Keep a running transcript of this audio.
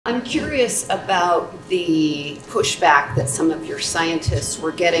I'm curious about the pushback that some of your scientists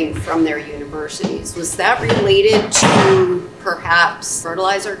were getting from their universities. Was that related to perhaps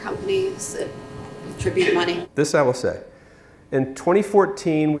fertilizer companies that contribute money? This I will say. In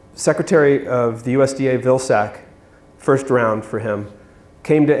 2014, Secretary of the USDA Vilsack, first round for him,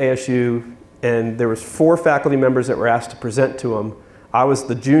 came to ASU, and there was 4 faculty members that were asked to present to him. I was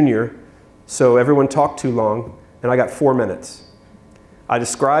the junior, so everyone talked too long, and I got 4 minutes. I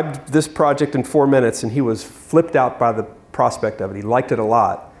described this project in 4 minutes, and he was flipped out by the prospect of it. He liked it a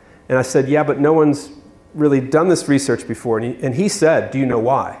lot. And I said, yeah, but no one's really done this research before. And he said, do you know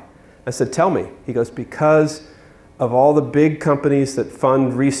why? I said, tell me. He goes, because of all the big companies that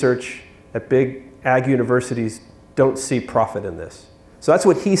fund research at big ag universities don't see profit in this. So that's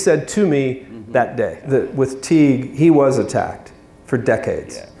what he said to me that day. That with Teague, he was attacked for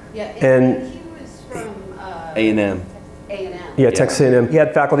decades. Yeah, and he was from A&M. Yeah, Texas A&M. He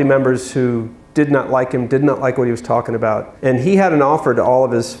had faculty members who did not like him, did not like what he was talking about. And he had an offer to all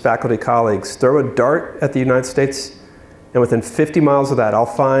of his faculty colleagues, throw a dart at the United States, and within 50 miles of that, I'll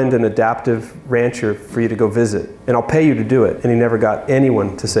find an adaptive rancher for you to go visit, and I'll pay you to do it. And he never got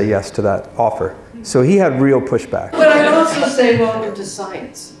anyone to say yes to that offer. So he had real pushback. But I'd also say welcome to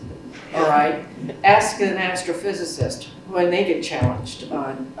science, all right? Ask an astrophysicist when they get challenged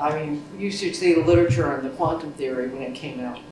on, I mean, you should see the literature on the quantum theory when it came out.